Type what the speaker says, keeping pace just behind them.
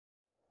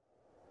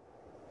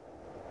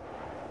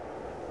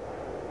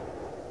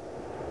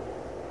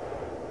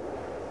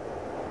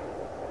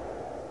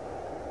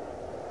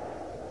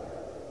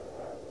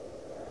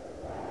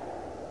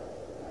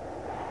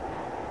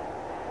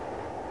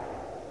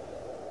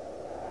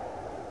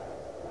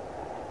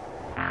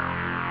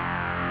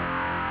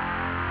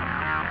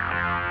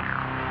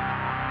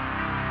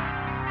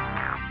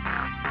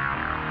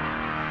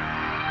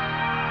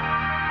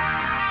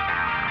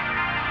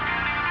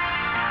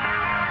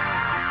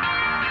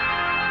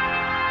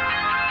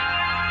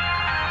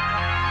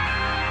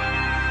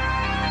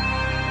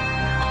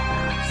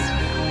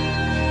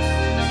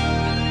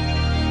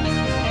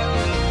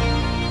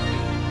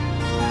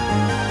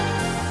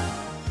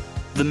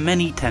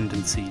many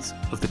tendencies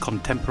of the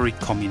contemporary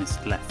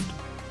communist left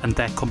and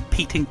their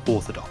competing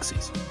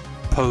orthodoxies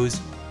pose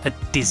a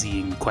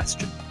dizzying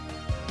question.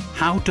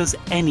 How does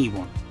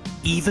anyone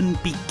even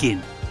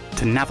begin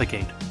to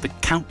navigate the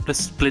countless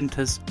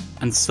splinters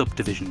and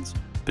subdivisions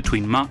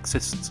between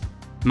Marxists,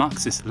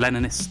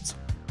 Marxist-Leninists,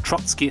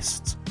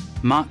 Trotskyists,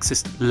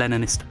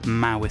 Marxist-Leninist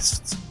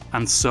Maoists,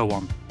 and so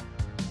on,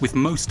 with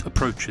most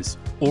approaches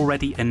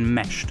already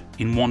enmeshed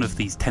in one of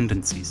these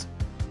tendencies?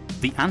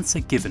 The answer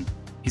given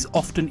is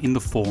often in the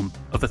form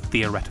of a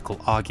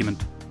theoretical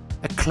argument,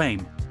 a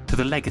claim to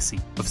the legacy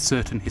of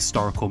certain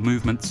historical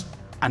movements,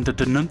 and a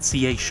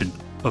denunciation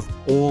of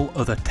all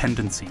other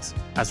tendencies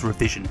as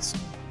revisionist.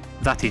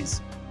 That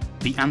is,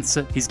 the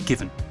answer is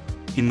given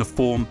in the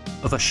form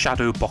of a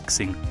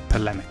shadow-boxing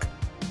polemic.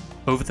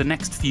 Over the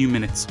next few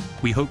minutes,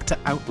 we hope to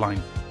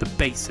outline the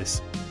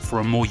basis for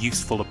a more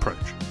useful approach.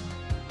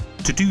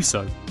 To do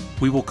so,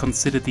 we will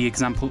consider the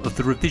example of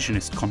the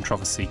revisionist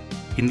controversy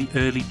in the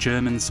early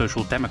German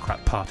Social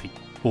Democrat Party,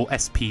 or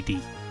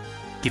SPD,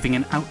 giving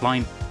an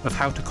outline of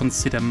how to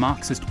consider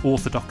Marxist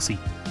orthodoxy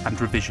and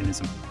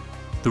revisionism,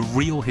 the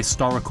real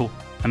historical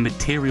and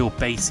material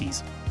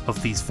bases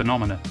of these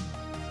phenomena,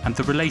 and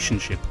the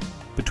relationship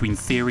between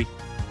theory,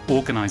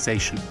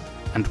 organisation,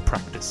 and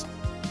practice.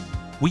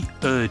 We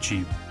urge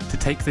you to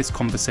take this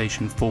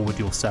conversation forward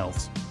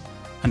yourselves,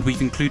 and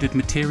we've included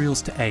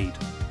materials to aid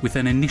with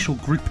an initial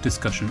group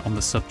discussion on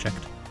the subject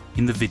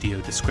in the video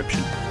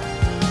description.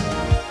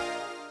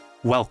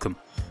 Welcome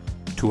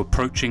to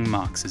Approaching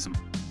Marxism.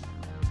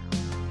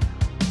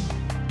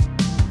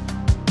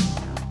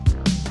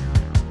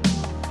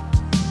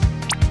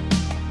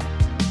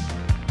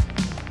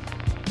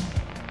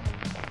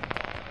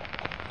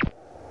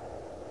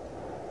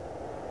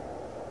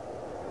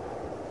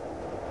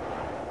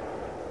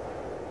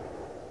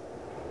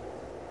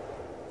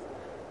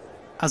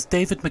 As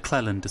David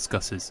McClellan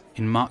discusses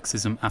in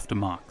Marxism After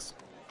Marx,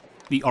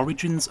 the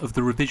origins of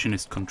the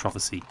revisionist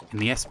controversy in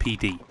the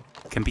SPD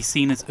can be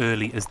seen as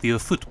early as the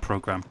Erfurt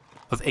programme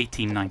of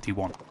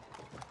 1891,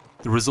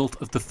 the result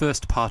of the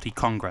First Party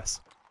Congress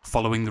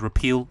following the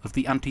repeal of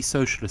the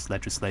anti-socialist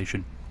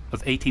legislation of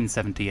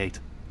 1878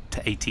 to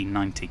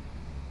 1890.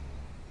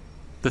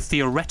 The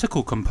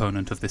theoretical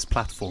component of this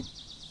platform,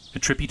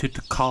 attributed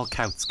to Karl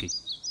Kautsky,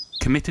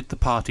 committed the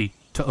party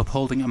to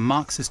upholding a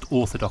Marxist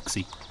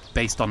orthodoxy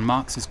based on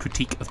Marx's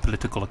critique of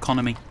political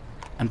economy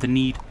and the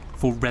need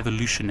for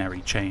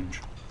revolutionary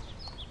change.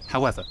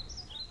 However,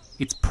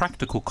 its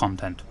practical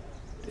content,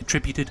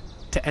 attributed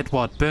to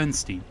Edward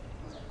Bernstein,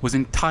 was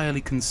entirely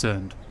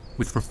concerned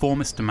with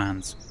reformist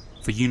demands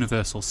for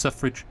universal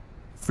suffrage,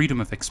 freedom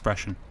of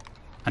expression,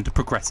 and a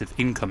progressive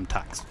income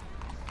tax.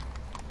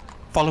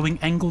 Following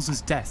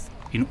Engels's death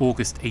in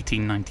August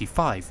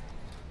 1895,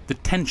 the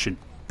tension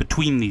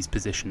between these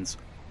positions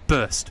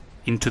burst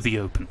into the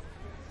open.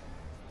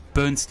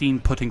 Bernstein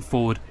putting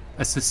forward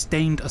a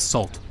sustained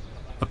assault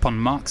upon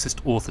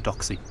Marxist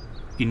orthodoxy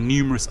in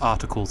numerous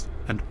articles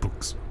and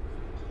books.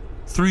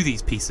 Through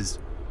these pieces,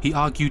 he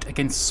argued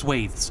against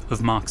swathes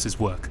of Marx's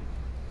work,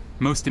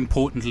 most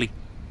importantly,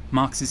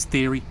 Marx's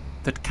theory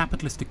that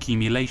capitalist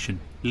accumulation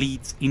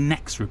leads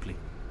inexorably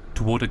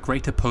toward a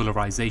greater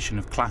polarization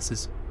of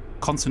classes,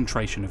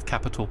 concentration of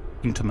capital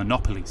into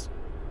monopolies,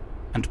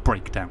 and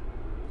breakdown.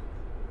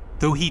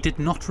 Though he did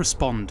not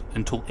respond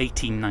until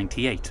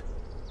 1898,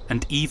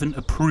 and even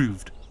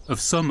approved of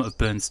some of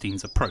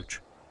Bernstein's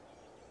approach,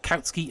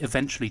 Kautsky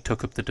eventually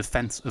took up the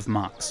defence of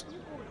Marx,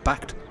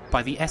 backed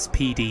by the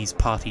SPD's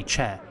party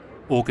chair,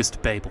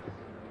 August Bebel.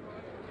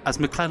 As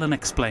McClellan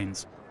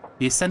explains,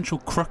 the essential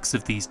crux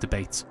of these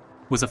debates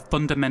was a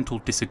fundamental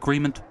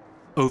disagreement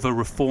over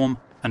reform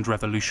and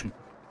revolution.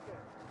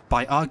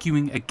 By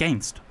arguing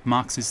against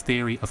Marx's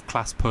theory of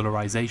class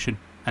polarisation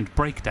and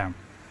breakdown,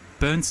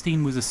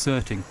 Bernstein was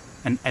asserting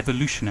an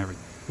evolutionary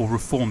or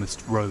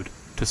reformist road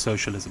to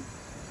socialism.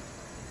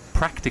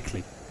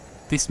 Practically,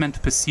 this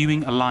meant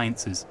pursuing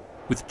alliances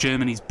with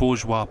Germany's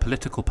bourgeois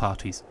political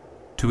parties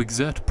to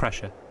exert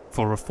pressure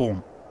for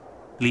reform,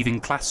 leaving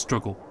class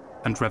struggle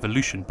and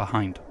revolution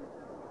behind.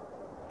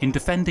 In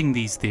defending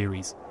these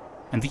theories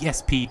and the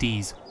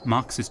SPD's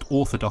Marxist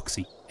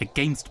orthodoxy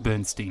against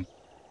Bernstein,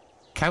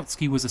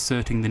 Kautsky was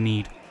asserting the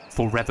need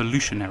for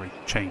revolutionary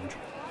change.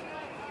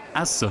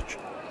 As such,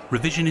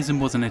 revisionism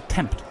was an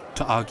attempt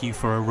to argue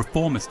for a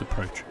reformist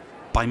approach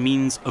by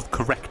means of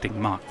correcting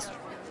Marx.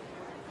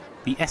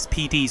 The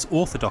SPD's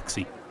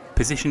orthodoxy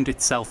positioned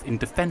itself in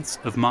defence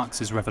of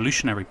Marx's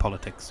revolutionary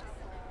politics,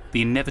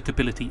 the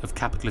inevitability of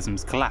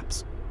capitalism's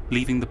collapse,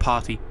 leaving the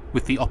party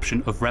with the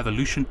option of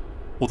revolution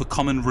or the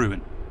common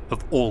ruin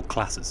of all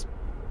classes.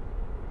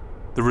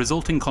 The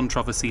resulting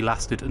controversy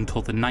lasted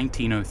until the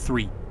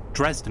 1903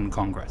 Dresden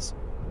Congress,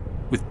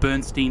 with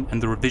Bernstein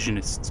and the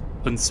revisionists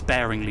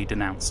unsparingly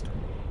denounced.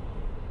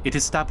 It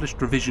established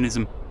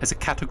revisionism as a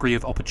category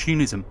of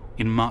opportunism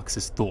in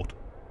Marxist thought,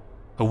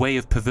 a way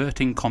of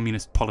perverting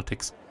communist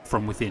politics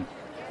from within,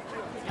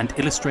 and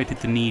illustrated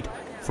the need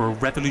for a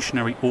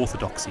revolutionary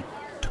orthodoxy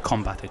to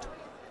combat it.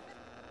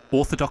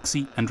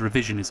 Orthodoxy and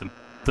revisionism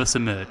thus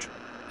emerge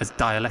as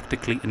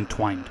dialectically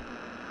entwined.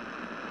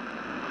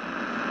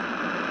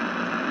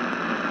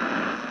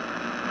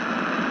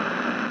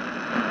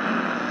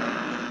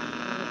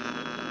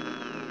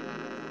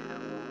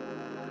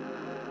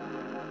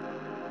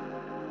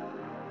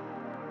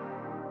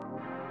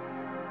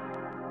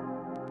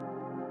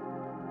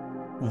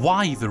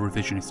 Why the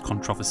revisionist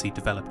controversy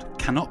developed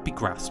cannot be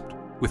grasped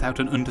without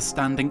an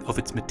understanding of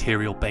its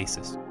material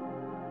basis.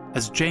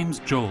 As James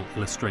Joel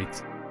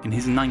illustrates in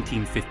his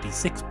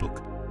 1956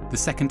 book, The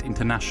Second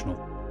International,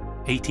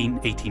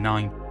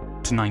 1889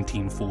 to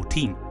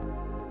 1914,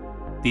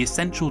 the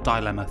essential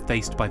dilemma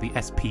faced by the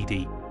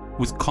SPD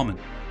was common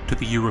to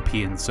the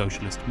European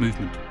socialist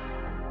movement.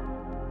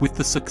 With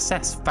the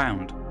success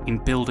found in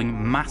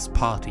building mass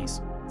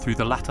parties through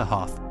the latter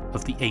half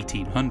of the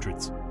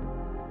 1800s,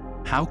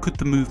 how could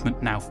the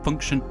movement now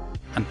function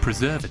and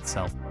preserve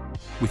itself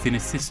within a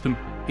system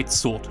it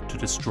sought to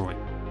destroy?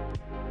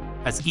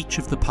 As each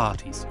of the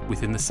parties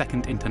within the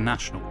Second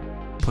International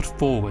put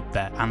forward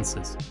their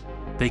answers,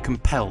 they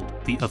compelled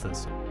the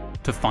others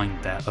to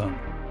find their own.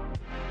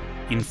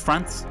 In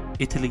France,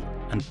 Italy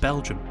and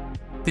Belgium,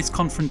 this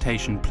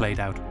confrontation played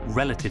out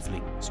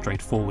relatively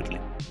straightforwardly.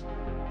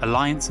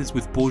 Alliances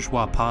with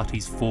bourgeois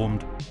parties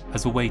formed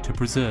as a way to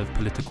preserve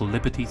political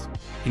liberties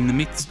in the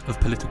midst of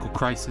political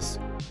crisis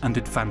and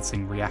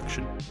advancing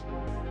reaction,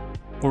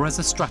 or as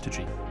a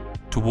strategy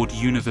toward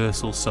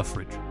universal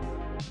suffrage.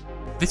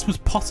 This was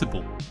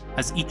possible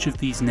as each of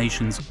these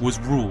nations was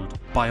ruled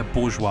by a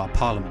bourgeois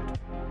parliament,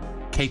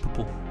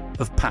 capable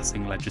of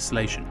passing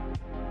legislation.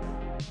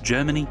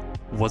 Germany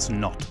was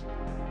not.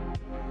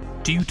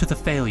 Due to the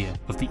failure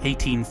of the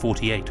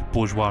 1848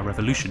 bourgeois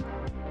revolution,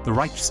 the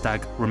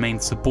Reichstag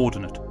remained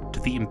subordinate to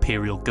the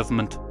imperial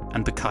government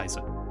and the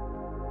Kaiser.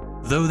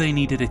 Though they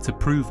needed its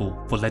approval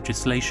for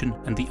legislation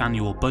and the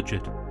annual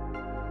budget,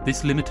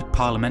 this limited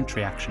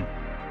parliamentary action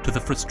to the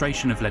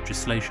frustration of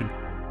legislation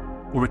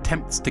or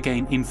attempts to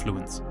gain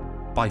influence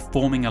by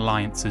forming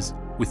alliances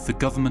with the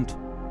government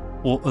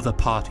or other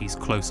parties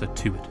closer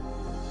to it.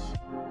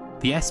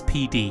 The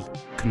SPD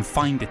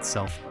confined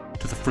itself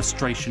to the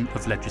frustration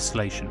of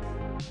legislation,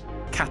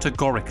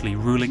 categorically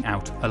ruling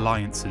out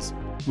alliances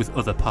with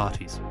other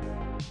parties.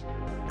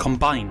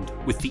 Combined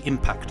with the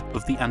impact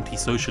of the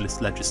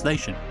anti-socialist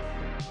legislation,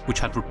 which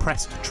had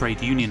repressed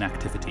trade union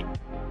activity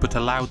but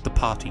allowed the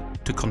party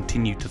to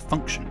continue to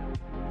function,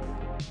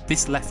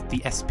 this left the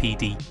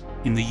SPD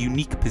in the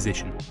unique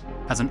position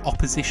as an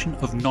opposition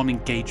of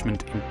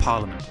non-engagement in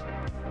Parliament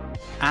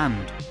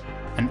and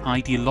an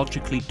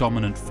ideologically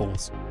dominant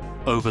force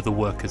over the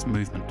workers'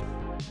 movement.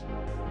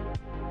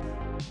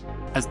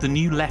 As the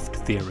New Left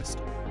theorist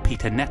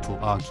Peter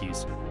Nettel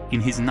argues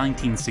in his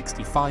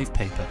 1965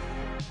 paper,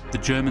 The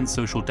German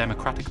Social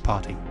Democratic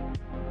Party,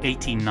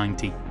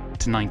 1890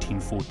 to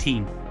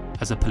 1914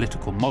 as a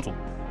Political Model,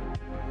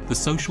 the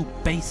social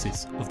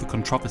basis of the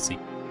controversy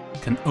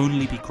can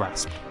only be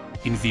grasped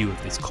in view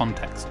of this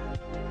context.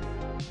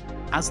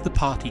 As the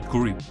party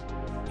grew,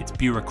 its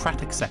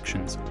bureaucratic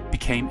sections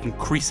became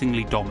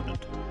increasingly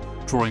dominant,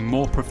 drawing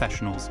more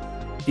professionals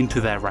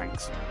into their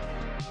ranks.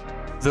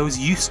 Those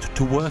used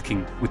to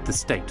working with the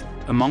state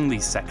among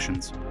these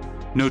sections,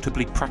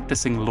 notably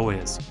practicing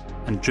lawyers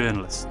and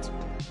journalists,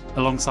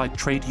 alongside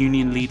trade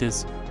union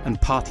leaders and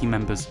party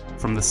members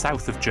from the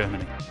south of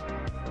Germany,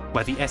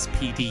 where the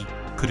SPD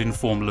could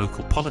inform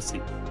local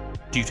policy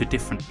due to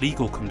different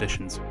legal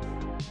conditions,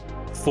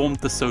 formed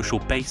the social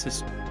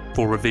basis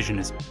for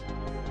revisionism.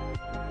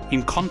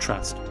 In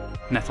contrast,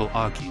 Nettel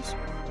argues,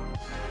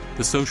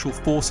 the social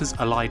forces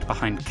allied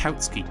behind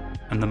Kautsky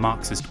and the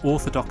Marxist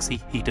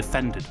orthodoxy he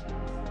defended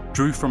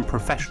drew from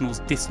professionals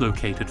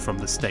dislocated from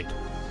the state.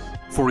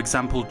 For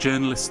example,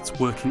 journalists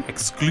working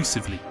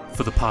exclusively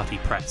for the party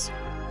press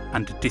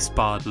and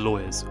disbarred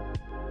lawyers,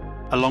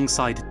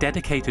 alongside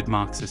dedicated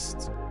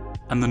Marxists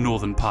and the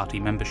Northern Party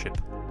membership.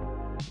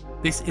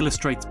 This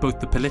illustrates both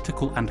the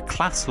political and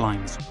class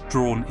lines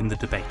drawn in the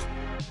debate,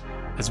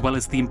 as well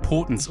as the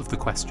importance of the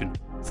question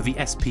for the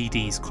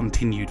SPD's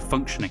continued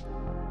functioning,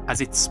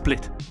 as it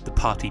split the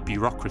party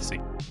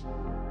bureaucracy.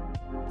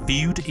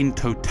 Viewed in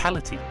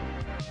totality,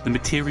 the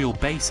material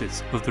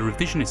basis of the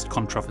revisionist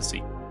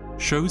controversy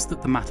shows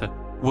that the matter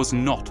was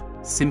not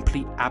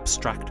simply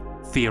abstract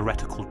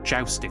theoretical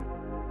jousting,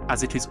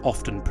 as it is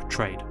often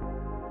portrayed.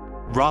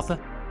 Rather,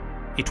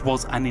 it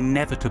was an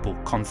inevitable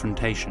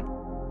confrontation,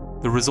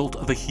 the result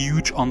of a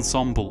huge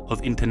ensemble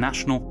of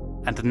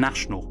international and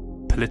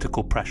national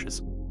political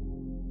pressures.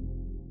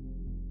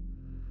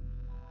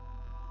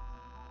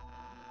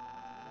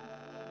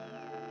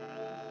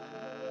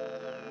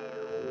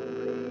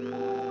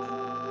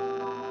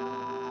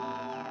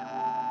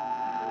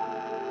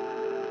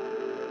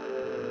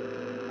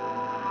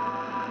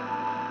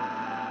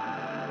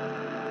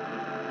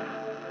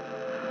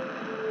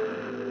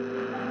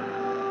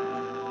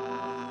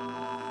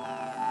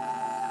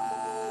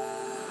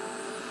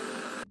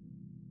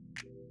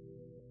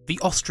 The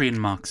Austrian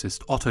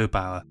Marxist Otto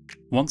Bauer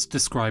once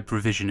described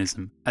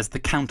revisionism as the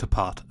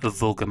counterpart of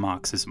vulgar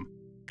Marxism,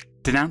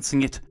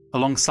 denouncing it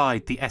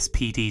alongside the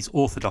SPD's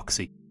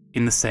orthodoxy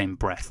in the same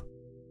breath.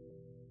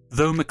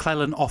 Though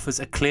McClellan offers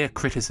a clear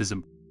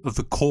criticism of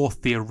the core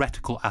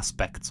theoretical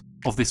aspects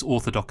of this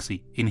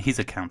orthodoxy in his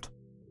account,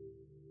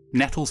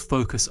 Nettle's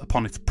focus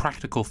upon its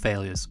practical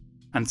failures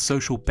and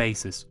social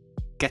basis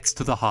gets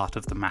to the heart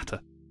of the matter.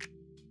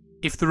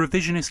 If the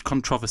revisionist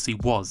controversy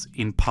was,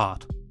 in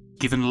part,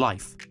 given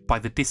life by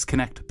the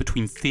disconnect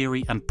between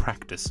theory and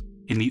practice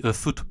in the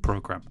Erfurt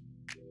programme,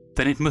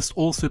 then it must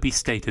also be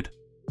stated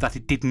that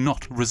it did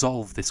not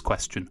resolve this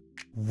question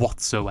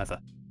whatsoever.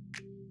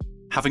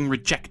 Having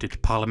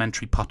rejected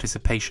parliamentary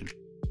participation,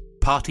 the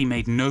party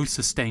made no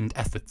sustained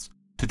efforts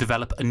to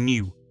develop a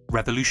new,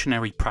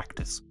 revolutionary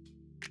practice,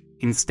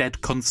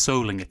 instead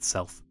consoling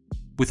itself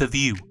with a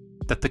view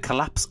that the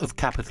collapse of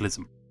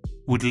capitalism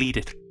would lead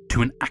it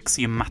to an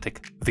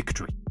axiomatic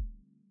victory.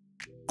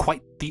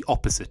 Quite the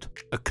opposite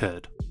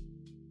occurred.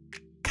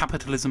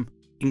 Capitalism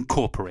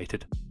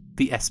incorporated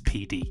the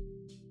SPD.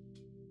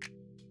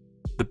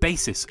 The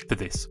basis for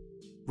this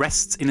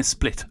rests in a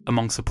split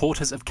among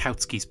supporters of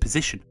Kautsky's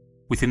position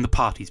within the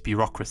party's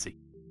bureaucracy,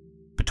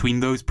 between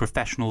those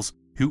professionals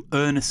who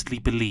earnestly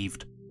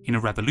believed in a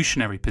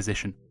revolutionary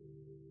position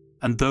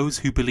and those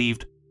who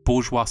believed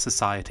bourgeois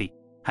society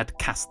had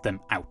cast them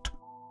out.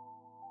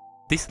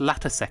 This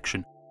latter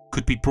section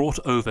could be brought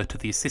over to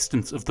the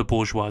assistance of the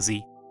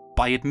bourgeoisie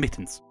by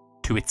admittance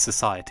to its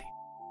society.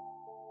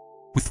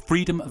 With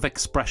freedom of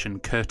expression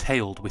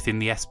curtailed within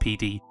the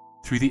SPD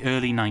through the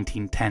early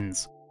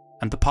 1910s,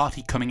 and the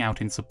party coming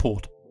out in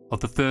support of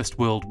the First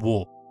World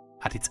War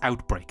at its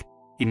outbreak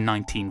in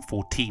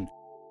 1914,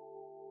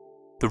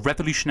 the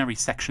revolutionary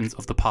sections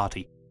of the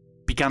party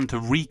began to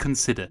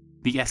reconsider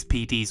the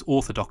SPD's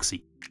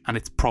orthodoxy and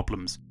its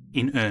problems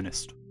in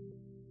earnest.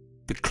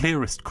 The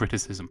clearest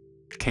criticism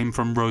came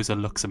from Rosa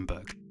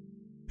Luxemburg,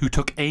 who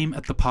took aim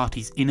at the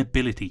party's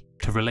inability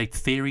to relate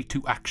theory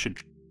to action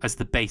as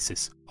the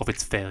basis of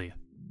its failure.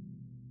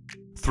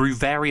 Through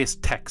various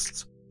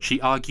texts,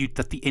 she argued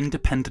that the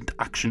independent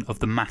action of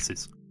the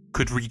masses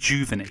could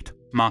rejuvenate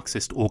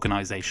Marxist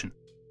organisation.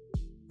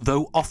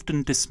 Though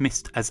often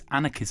dismissed as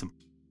anarchism,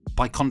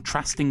 by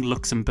contrasting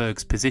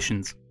Luxemburg's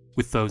positions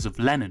with those of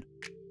Lenin,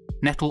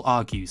 Nettle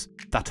argues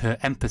that her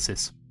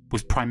emphasis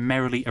was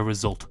primarily a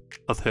result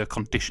of her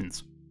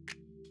conditions.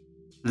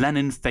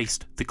 Lenin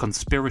faced the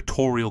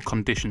conspiratorial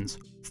conditions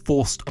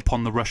forced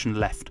upon the Russian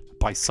left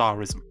by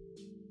Tsarism,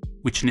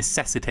 which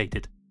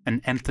necessitated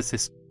an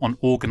emphasis on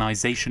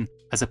organisation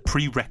as a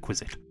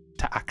prerequisite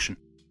to action.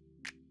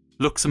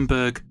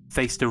 Luxemburg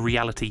faced a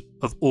reality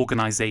of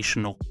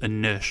organisational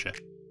inertia,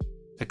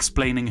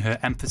 explaining her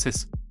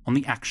emphasis on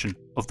the action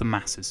of the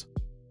masses.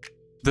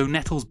 Though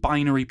Nettle's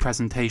binary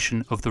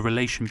presentation of the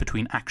relation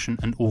between action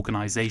and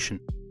organisation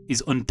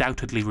is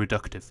undoubtedly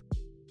reductive,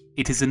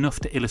 it is enough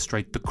to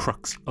illustrate the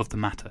crux of the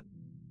matter.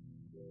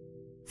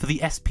 For the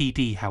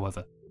SPD,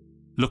 however,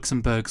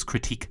 Luxemburg's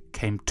critique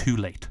came too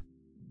late.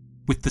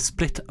 With the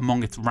split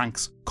among its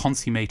ranks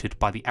consummated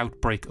by the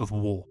outbreak of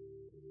war,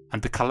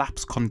 and the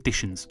collapse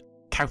conditions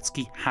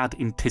Kautsky had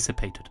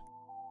anticipated,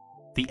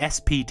 the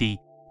SPD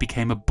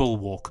became a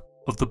bulwark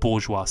of the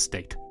bourgeois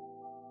state,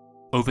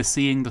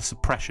 overseeing the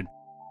suppression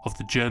of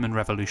the German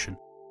Revolution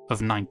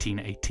of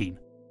 1918.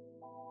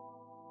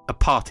 A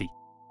party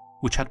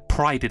which had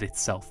prided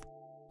itself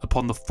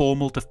upon the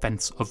formal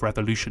defence of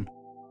revolution,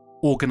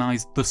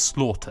 organised the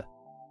slaughter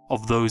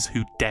of those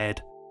who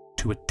dared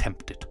to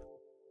attempt it.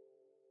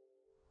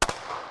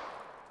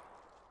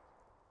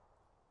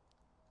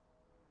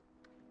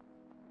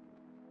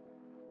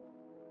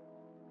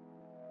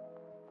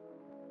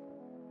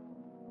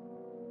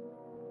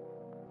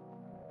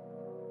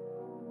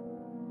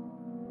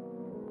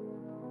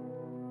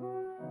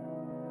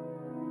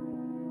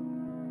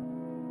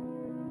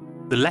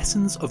 The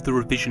lessons of the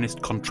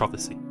revisionist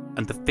controversy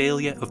and the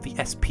failure of the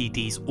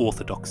SPD's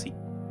orthodoxy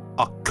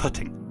are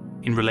cutting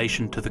in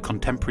relation to the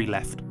contemporary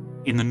left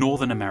in the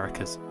Northern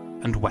Americas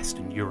and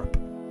Western Europe.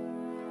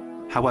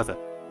 However,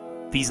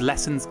 these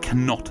lessons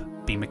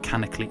cannot be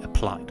mechanically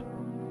applied.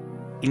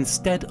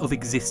 Instead of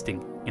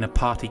existing in a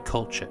party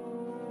culture,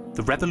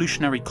 the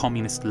revolutionary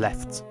communist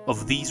lefts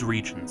of these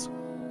regions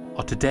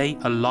are today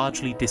a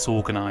largely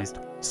disorganised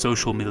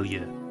social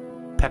milieu,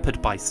 peppered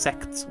by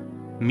sects,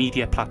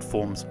 media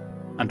platforms,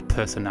 and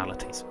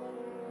personalities,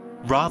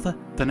 rather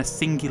than a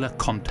singular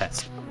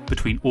contest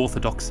between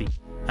orthodoxy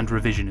and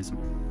revisionism.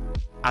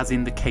 As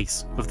in the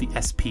case of the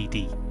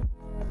SPD,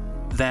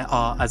 there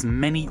are as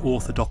many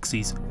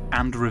orthodoxies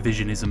and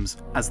revisionisms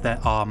as there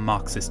are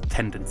Marxist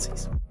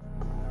tendencies.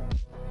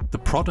 The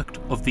product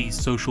of these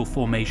social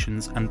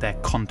formations and their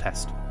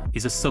contest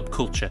is a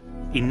subculture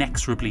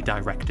inexorably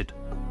directed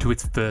to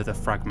its further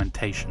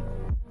fragmentation.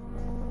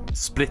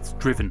 Splits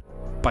driven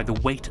by the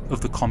weight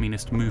of the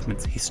communist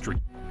movement's history,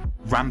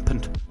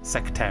 rampant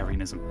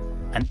sectarianism,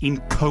 an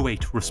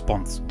inchoate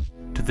response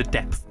to the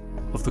depth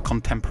of the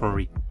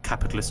contemporary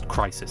capitalist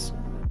crisis,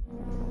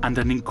 and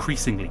an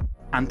increasingly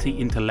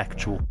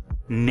anti-intellectual,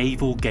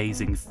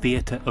 navel-gazing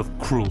theatre of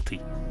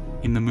cruelty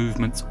in the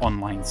movement's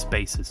online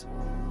spaces.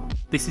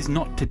 This is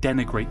not to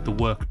denigrate the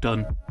work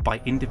done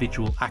by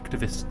individual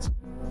activists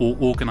or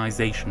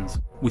organisations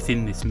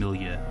within this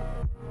milieu,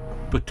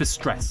 but to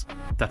stress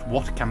that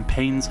what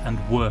campaigns and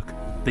work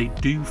they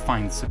do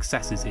find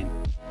successes in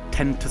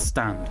tend to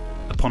stand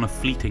upon a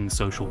fleeting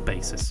social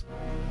basis.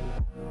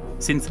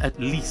 Since at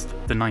least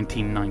the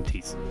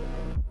 1990s,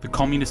 the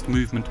communist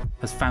movement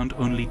has found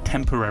only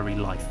temporary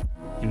life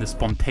in the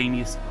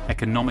spontaneous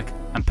economic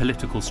and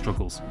political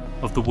struggles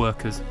of the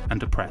workers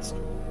and oppressed.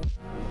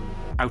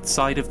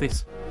 Outside of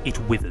this, it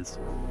withers,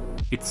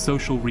 its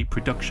social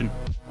reproduction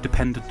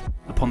dependent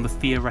upon the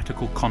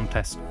theoretical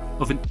contest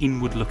of an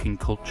inward-looking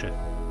culture,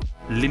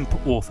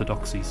 limp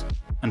orthodoxies,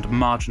 and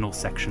marginal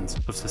sections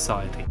of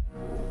society.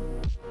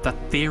 That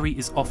theory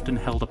is often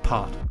held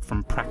apart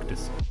from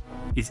practice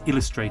is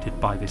illustrated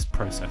by this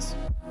process.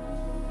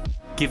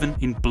 Given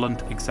in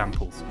blunt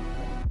examples,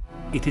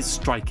 it is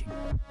striking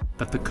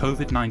that the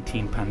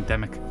COVID-19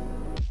 pandemic,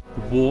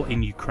 the war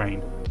in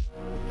Ukraine,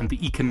 and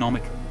the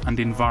economic and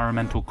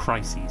environmental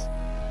crises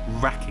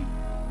racking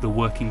the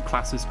working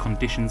class's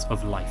conditions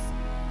of life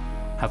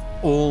have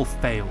all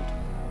failed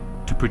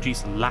to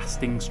produce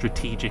lasting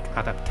strategic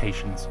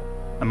adaptations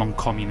among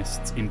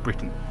communists in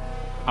Britain,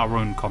 our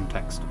own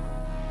context,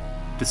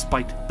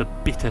 despite the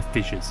bitter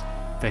fissures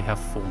they have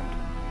formed.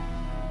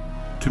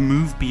 To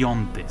move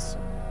beyond this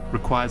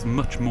requires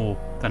much more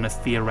than a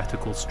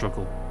theoretical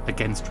struggle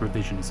against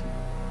revisionism,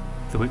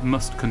 though it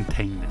must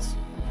contain this.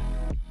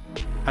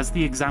 As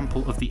the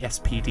example of the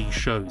SPD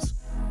shows,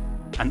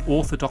 an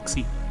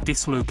orthodoxy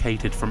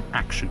dislocated from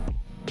action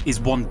is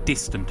one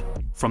distant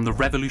from the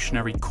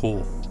revolutionary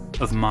core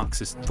of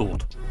Marxist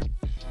thought,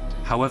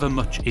 however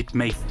much it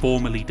may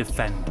formally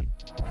defend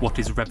what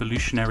is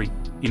revolutionary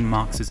in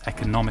Marx's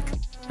economic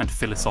and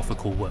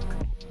philosophical work.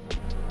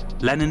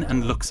 Lenin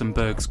and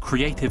Luxemburg's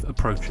creative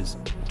approaches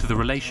to the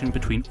relation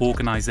between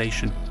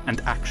organisation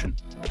and action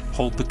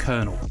hold the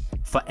kernel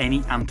for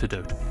any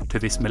antidote to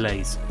this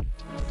malaise.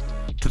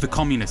 To the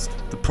communist,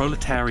 the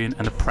proletarian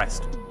and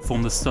oppressed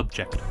form the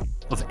subject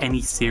of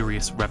any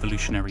serious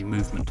revolutionary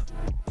movement.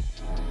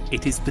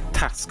 It is the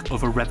task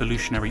of a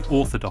revolutionary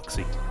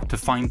orthodoxy to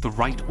find the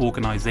right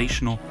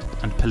organisational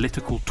and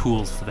political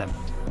tools for them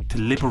to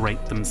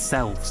liberate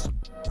themselves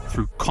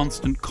through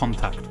constant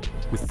contact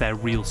with their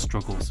real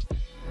struggles,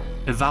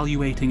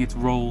 evaluating its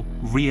role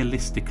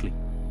realistically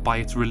by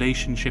its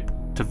relationship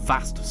to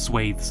vast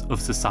swathes of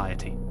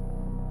society.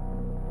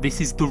 This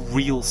is the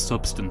real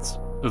substance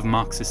of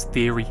Marxist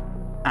theory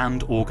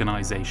and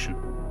organisation.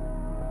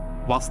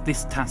 Whilst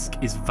this task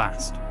is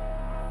vast,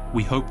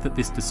 we hope that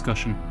this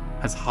discussion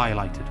has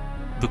highlighted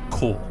the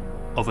core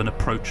of an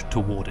approach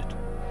toward it.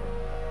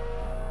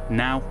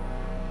 Now,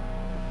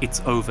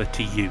 it's over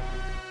to you.